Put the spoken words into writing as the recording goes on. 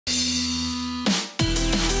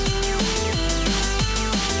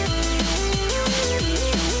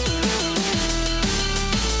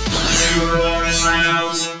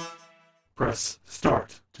Press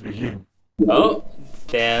start to begin. Oh,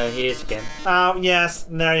 there he is again. Oh, yes,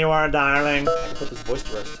 there you are, darling. I can put this voice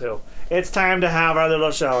to rest, too. It's time to have our little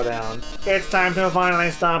showdown. It's time to finally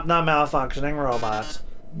stop the malfunctioning robot.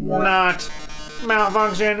 Not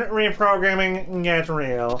malfunction, reprogramming, get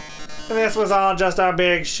real. This was all just a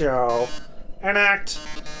big show. An act.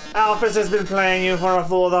 Alphys has been playing you for a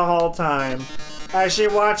fool the whole time. As she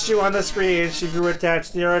watched you on the screen, she grew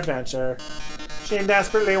attached to your adventure. She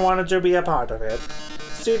desperately wanted to be a part of it.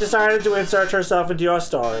 She decided to insert herself into your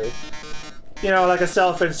story. You know, like a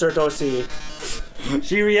self-insert OC.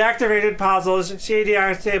 She reactivated puzzles, she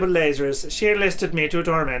deactivated lasers, she enlisted me to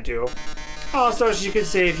torment you. Also, she could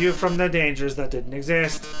save you from the dangers that didn't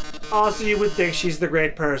exist. Also, you would think she's the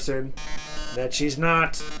great person. That she's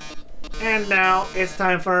not. And now, it's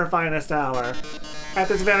time for her finest hour. At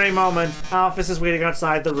this very moment, Alphys is waiting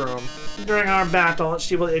outside the room. During our battle,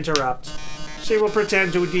 she will interrupt. She will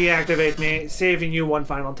pretend to deactivate me, saving you one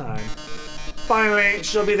final time. Finally,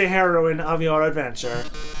 she'll be the heroine of your adventure.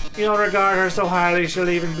 You'll regard her so highly she'll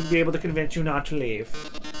even be able to convince you not to leave.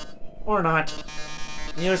 Or not.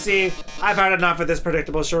 You see, I've had enough of this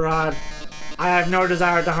predictable charade. I have no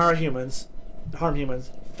desire to harm humans.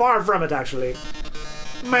 Far from it, actually.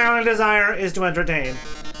 My only desire is to entertain.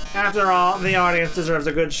 After all, the audience deserves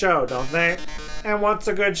a good show, don't they? And what's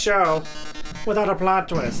a good show without a plot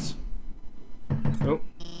twist? Oh.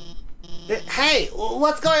 Hey,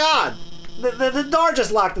 what's going on? The door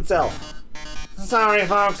just locked itself. Sorry,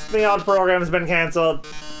 folks, the old program's been cancelled.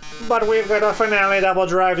 But we've got a finale that will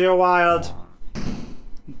drive you wild.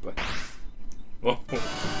 Whoa.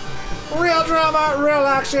 Real drama, real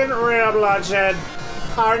action, real bloodshed.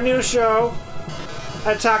 Our new show,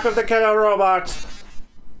 Attack of the Killer Robot.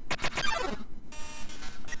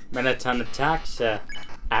 Megaton attacks,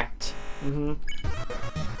 act.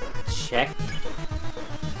 Check.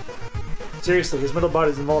 Seriously, his middle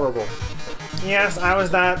body's invulnerable. Yes, I was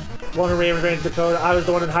that one who rearranged the code. I was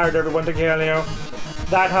the one who hired everyone to kill you.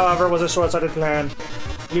 That, however, was a short-sighted plan.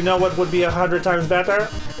 You know what would be 100 times better?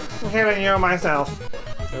 Killing you myself.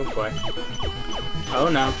 Oh boy. Oh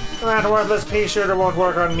no. That worthless pea shooter won't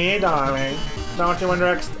work on me, darling. Don't you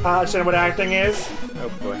understand what acting is? Oh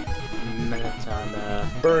boy.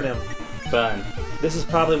 Megaton, Burn him. burn. This is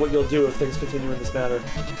probably what you'll do if things continue in this manner.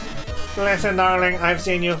 Listen, darling, I've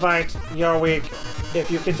seen you fight. You're weak.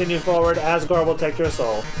 If you continue forward, Asgore will take your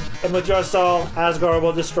soul. And with your soul, Asgore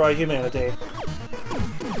will destroy humanity.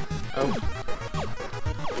 Oh.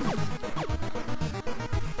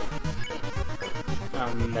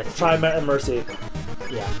 Let's Try mercy.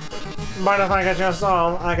 Yeah. But if I get your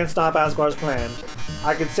soul, I can stop Asgore's plan.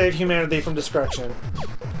 I can save humanity from destruction.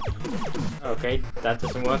 Okay, that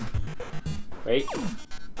doesn't work. Wait.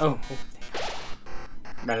 Oh.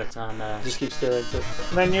 Megaton, Just keep staring into it.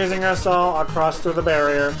 Then using your soul, I'll cross through the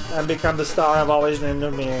barrier and become the star I've always dreamed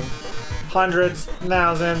of being. Hundreds,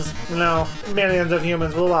 thousands, no, millions of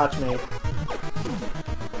humans will watch me.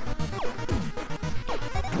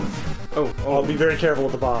 oh, I'll be very careful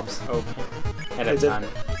with the bombs. okay. Megaton,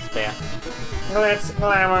 spare. Glitz,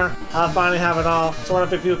 glamour, I'll finally have it all. So what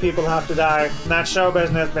if a few people have to die? Not show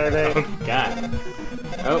business, baby. Oh god.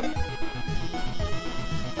 Oh.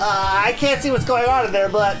 I can't see what's going on in there,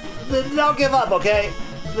 but don't give up, okay?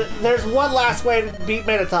 There's one last way to beat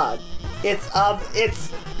Megaton.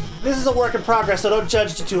 This is a work in progress, so don't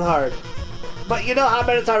judge it too hard. But you know how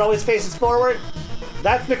Megaton always faces forward?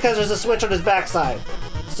 That's because there's a switch on his backside.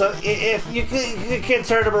 So if you can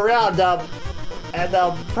turn him around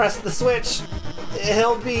and press the switch,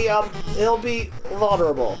 he'll be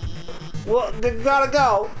vulnerable. Well, gotta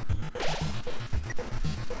go.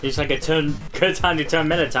 It's like good time to turn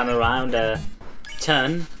Megaton around,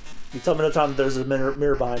 turn. You tell Megaton there's a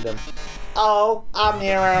mirror behind him. Oh, a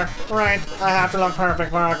mirror. Right, I have to look perfect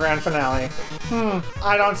for our grand finale.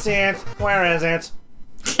 I don't see it. Where is it?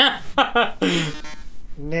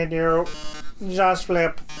 Did you just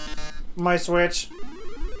flip my switch?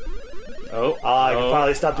 Oh. I can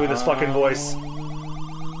finally stop doing this fucking voice.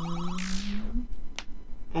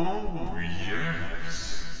 Oh,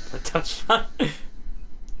 yes. What the fuck?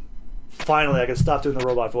 Finally, I can stop doing the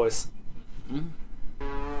robot voice.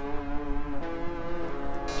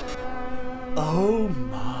 Oh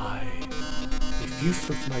my. If you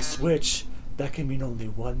flipped my switch, that can mean only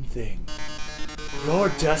one thing. You're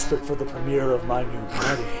desperate for the premiere of my new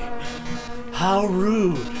body. How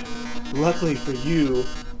rude. Luckily for you,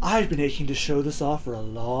 I've been aching to show this off for a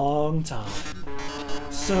long time.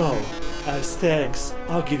 So, as thanks,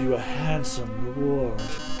 I'll give you a handsome reward.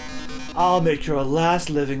 I'll make your last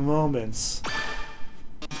living moments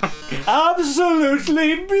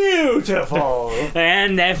Absolutely beautiful.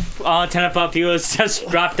 And if all 10 of our viewers just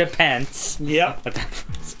dropped their pants. Yep.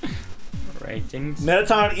 Ratings.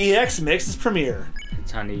 Metaton EX makes its premiere.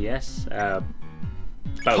 Metaton yes.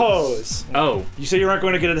 Pose. Oh. You say you aren't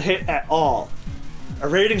going to get a hit at all. Our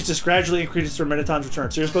ratings just gradually increases for Metaton's return,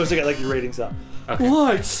 so you're supposed to get like your ratings up. Okay.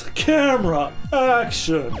 Lights, camera,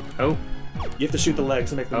 action. Oh. You have to shoot the legs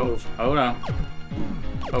to make them move. Oh no.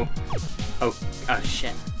 Oh. Oh. Oh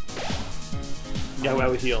shit. Yeah, I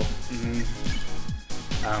would heal.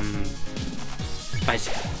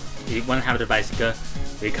 Bicycle. You want to have the bicycle.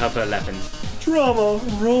 Recover 11. Drama,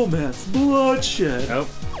 romance, bloodshed. Oh.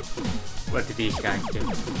 What did these guys do?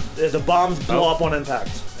 The bombs blow up on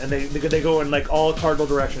impact, and they go in like all cardinal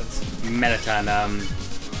directions. Metaton,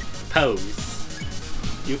 pose.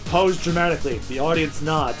 You pose dramatically. The audience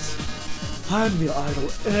nods. I'm the idol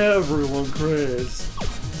everyone craves.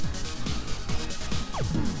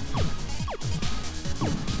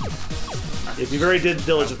 If you're very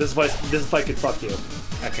diligent, this fight could fuck you.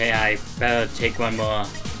 Okay, I better take one more.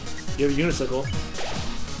 You have a unicycle.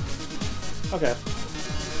 Okay.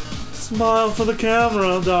 Smile for the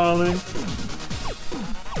camera, darling.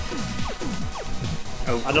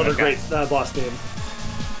 Oh, Another great boss theme.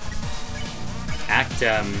 Act,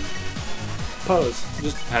 Pose.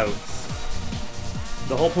 Just pose.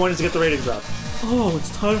 the whole point is to get the ratings up. Oh,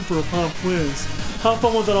 it's time for a pop quiz. Have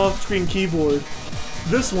fun with an off-screen keyboard.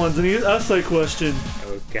 This one's an essay question.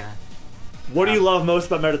 Oh god. What do you love most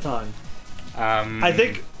about Metaton? I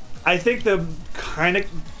think the kind of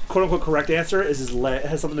quote-unquote correct answer is his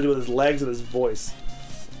has something to do with his legs and his voice.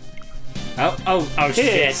 Oh,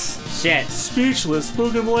 shit. Shit. Speechless.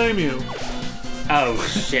 Who can blame you? Oh,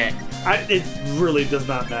 shit. It really does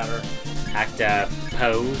not matter. Act,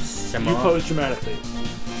 pose some You more. pose dramatically.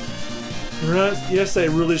 Your essay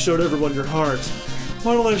really showed everyone your heart.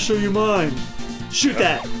 Why don't I show you mine? Shoot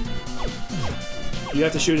that! You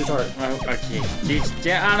have to shoot his heart. Oh, okay. Jeez.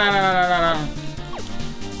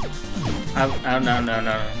 Oh,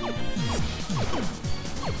 no.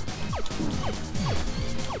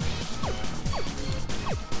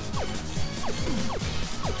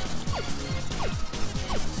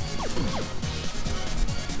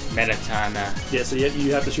 Metaton, Yeah, so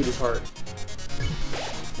you have to shoot his heart.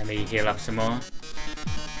 let me heal up some more.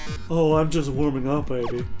 Oh, I'm just warming up,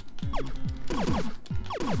 baby.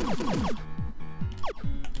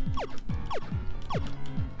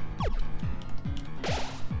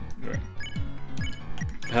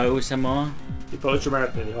 Pose some more. You pose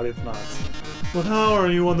dramatically, the audience nods. But how are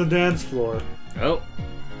you on the dance floor? Oh.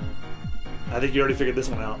 I think you already figured this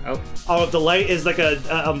one out. Oh. Oh, if the light is like a,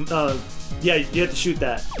 yeah, you have to shoot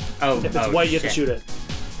that. Oh, If it's white, you have to shoot it.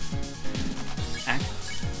 Act.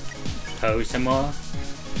 Pose some more. I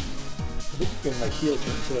think you can like heel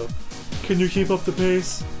turn too. Can you keep up the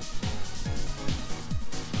pace?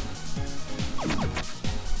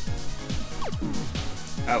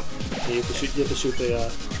 Oh. Yeah, you have to shoot the,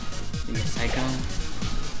 Psycho.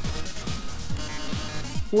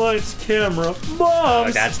 lights, camera, Oh,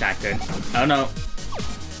 bombs! that's not good. Oh no.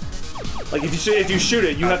 Like if you shoot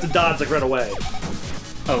it, you have to dodge like right away.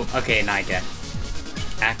 Oh, okay, now I get.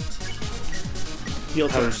 Act. Heel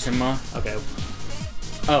turn. Pose some more. Okay.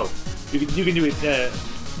 Oh. You can do it.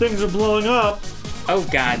 Things are blowing up. Oh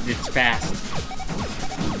god, it's fast.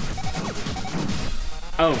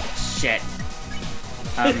 Oh shit.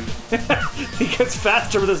 He gets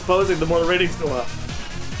faster with his posing the more the ratings go up.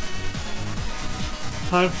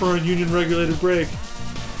 Time for a union-regulated break.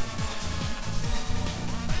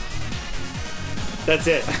 That's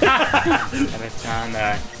it. And it's on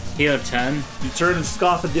heel turn. You turn and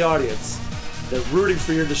scoff at the audience. They're rooting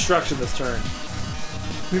for your destruction this turn.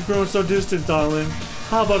 We've grown so distant, darling.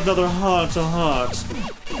 How about another heart to heart?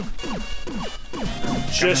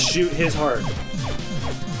 Just shoot his heart.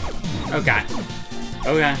 Oh god.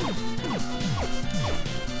 Oh god.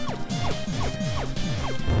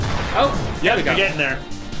 Oh! Yeah, we you're go. getting there.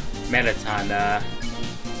 Metaton,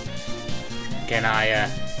 can I,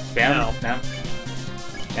 spam? No.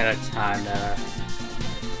 Metaton,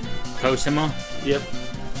 pose some more? Yep.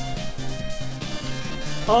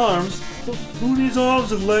 Arms? Who needs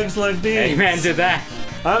arms with legs like these? Amen to that.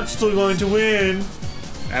 I'm still going to win.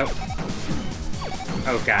 Oh.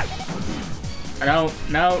 Oh god. No.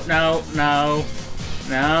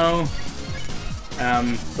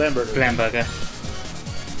 Lamberger. Glamburger.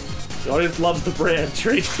 The audience loves the brand.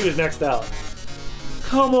 Trade is next out.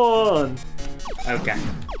 Come on. Okay.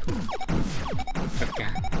 Okay.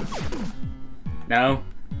 No.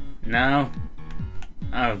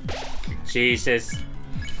 Oh, Jesus.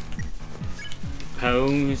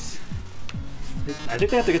 Pose. I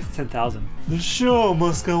think they have to get to 10,000. The show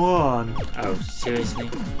must go on. Oh, seriously?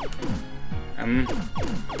 Oh,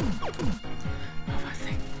 I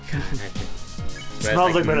think. God,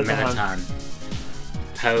 Smells like Mettaton.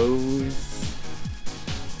 Pose.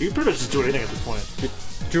 You can pretty much just do anything at this point.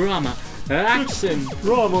 Drama. Action.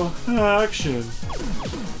 Drama. Action.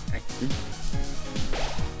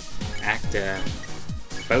 Actor.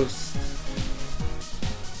 Boast.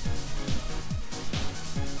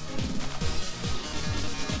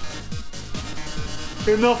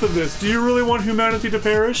 Enough of this. Do you really want humanity to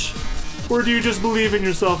perish? Or do you just believe in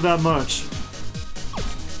yourself that much?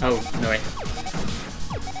 Oh, no way.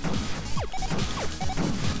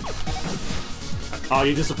 Oh,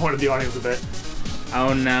 you disappointed the audience a bit.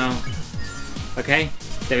 Oh no. Okay,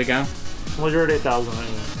 there we go. Well, you're at 8,000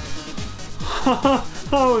 anyway.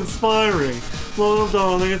 How inspiring. Well,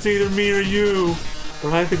 darling, it's either me or you.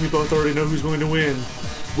 But I think we both already know who's going to win.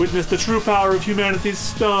 Witness the true power of humanity's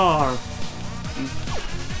star.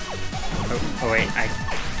 Oh wait,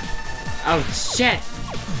 Oh, shit!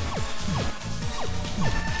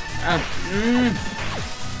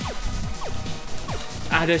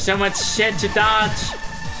 There's so much shit to dodge!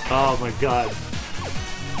 Oh my god.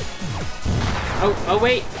 Oh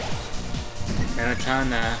wait!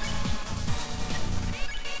 Mettaton,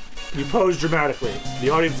 You pose dramatically.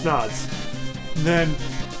 The audience nods. Then,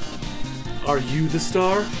 are you the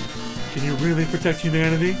star? Can you really protect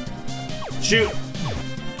humanity? Shoot!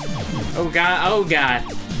 Oh god, oh god!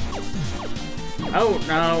 Oh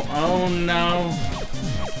no, oh no!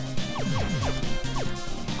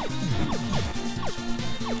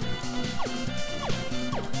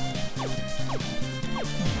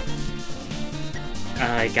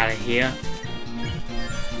 I got it here.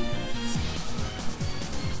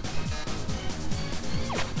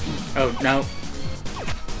 Oh no.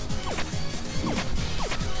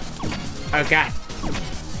 Oh god.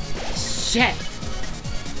 Shit!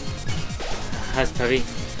 Hush puppy.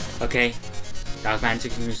 Okay. Dark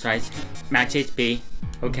magic strikes. Max HP.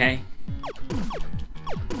 Okay.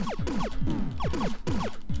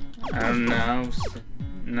 Oh no.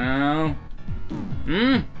 No.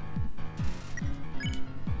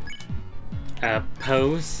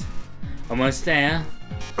 Pose. Almost there.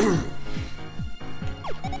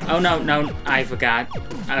 Oh no, I forgot.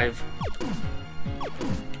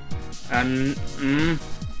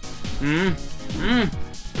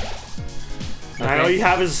 Okay. All you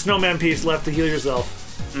have is a snowman piece left to heal yourself.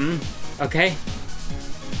 Okay.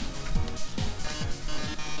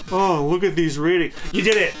 Oh, look at these ratings. You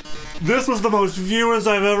did it! This was the most viewers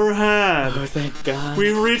I've ever had. Oh, thank God.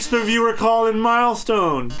 We've reached the viewer call-in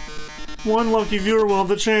milestone. One lucky viewer will have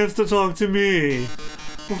the chance to talk to me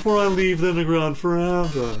before I leave the underground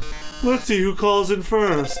forever. Let's see who calls in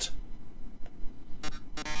first.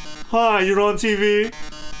 Hi, you're on TV?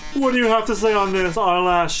 What do you have to say on this, our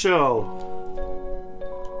last show?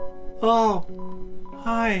 Oh,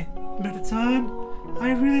 hi, Mettaton.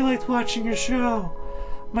 I really liked watching your show.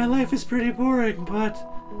 My life is pretty boring, but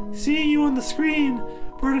seeing you on the screen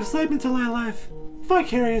brought excitement to my life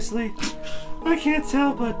vicariously. I can't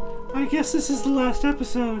tell, but I guess this is the last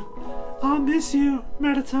episode. I'll miss you,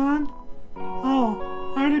 Mettaton.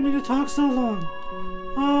 Oh, I didn't mean to talk so long.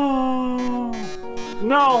 Oh.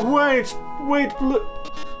 No, wait,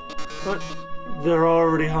 but they're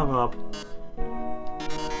already hung up.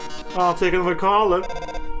 I'll take another caller.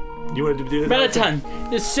 You wanted to do that? Mettaton,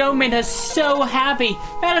 this show made us so happy.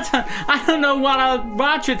 Mettaton, I don't know what I'll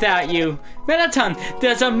watch without you. Mettaton,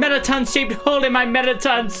 there's a Mettaton-shaped hole in my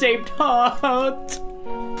Mettaton-shaped heart.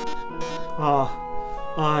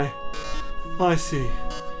 I see.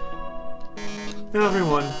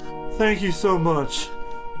 Everyone, thank you so much.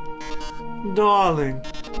 Darling,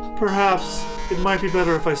 perhaps it might be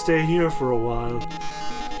better if I stay here for a while.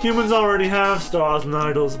 Humans already have stars and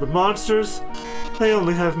idols, but monsters, they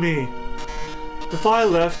only have me. If I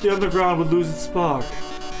left, the underground would lose its spark.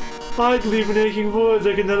 I'd leave an aching void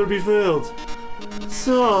that can never be filled.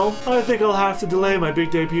 So, I think I'll have to delay my big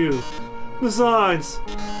debut. Besides,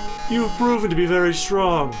 you've proven to be very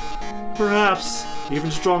strong. Perhaps even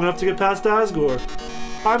strong enough to get past Asgore.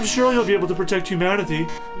 I'm sure you'll be able to protect humanity.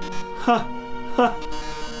 Ha! Ha!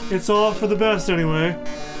 It's all for the best anyway.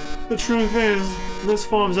 The truth is, this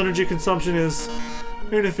form's energy consumption is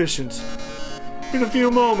inefficient. In a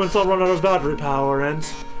few moments I'll run out of battery power and,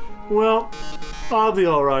 well, I'll be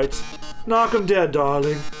alright. Knock 'em dead,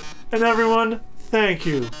 darling. And everyone, thank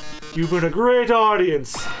you. You've been a great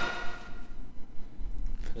audience.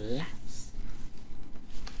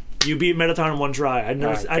 You beat Mettaton in one try. I'd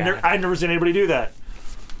never seen anybody do that.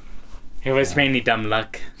 It was mainly dumb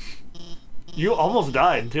luck. You almost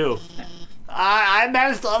died, too. I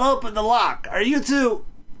managed to unopen the lock. Are you two?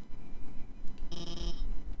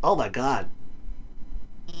 Oh my god.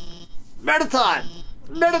 Mettaton!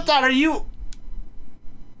 Mettaton, are you?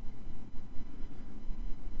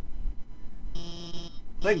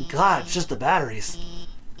 Thank god, it's just the batteries.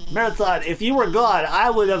 Mettaton, if you were gone, I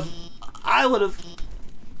would have... I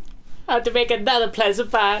have to make another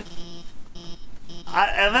pleasant part.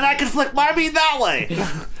 And then I can flick my bean that way.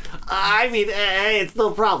 I mean, hey, it's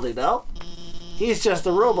no problem, no? He's just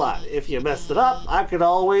a robot. If you messed it up, I could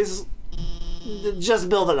always just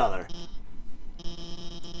build another.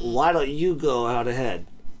 Why don't you go out ahead?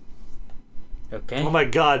 Okay. Oh my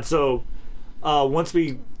god, so once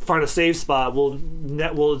we find a save spot, we'll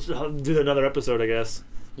do another episode, I guess.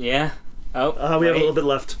 Yeah. Oh, we have a little bit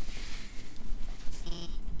left.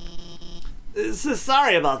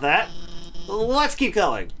 Sorry about that. Let's keep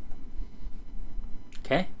going.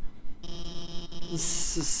 Okay.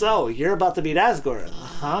 So, you're about to meet Asgore,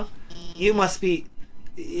 huh? You must be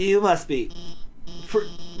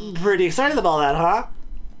pretty excited about that, huh?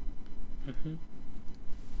 Mm-hmm.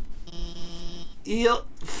 You'll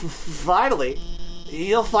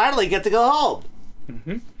finally get to go home.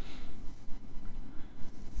 Mm-hmm.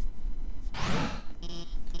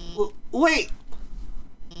 Wait.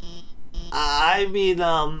 I mean,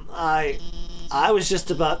 I was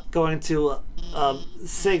just about going to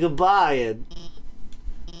say goodbye, and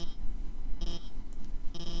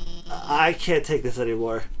I can't take this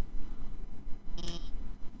anymore.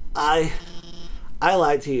 I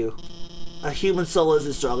lied to you. A human soul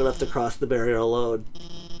isn't strong enough to cross the barrier alone.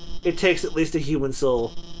 It takes at least a human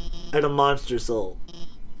soul and a monster soul.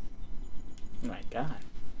 Oh my god.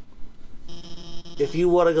 If you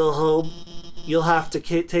want to go home, you'll have to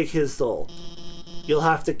take his soul. You'll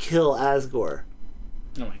have to kill Asgore.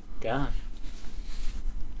 Oh my god.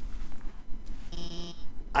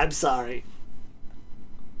 I'm sorry.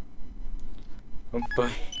 Oh boy.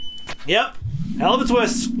 Yep. Hell of a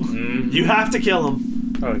twist. You have to kill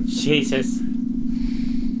him. Oh Jesus.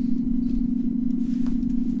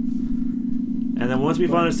 And then once we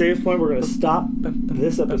find a save point, we're going to stop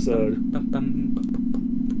this episode.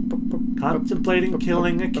 Contemplating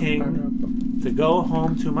killing a king to go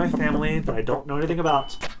home to my family that I don't know anything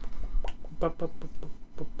about. Well,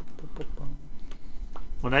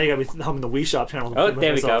 now you got me humming the Wii Shop channel. Oh,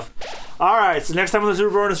 there we go. Alright, so next time on the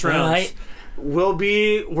Super Bonus Rounds, Right. will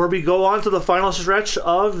be where we go on to the final stretch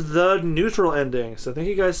of the neutral ending. So thank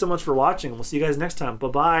you guys so much for watching. We'll see you guys next time.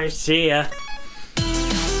 Bye-bye. See ya.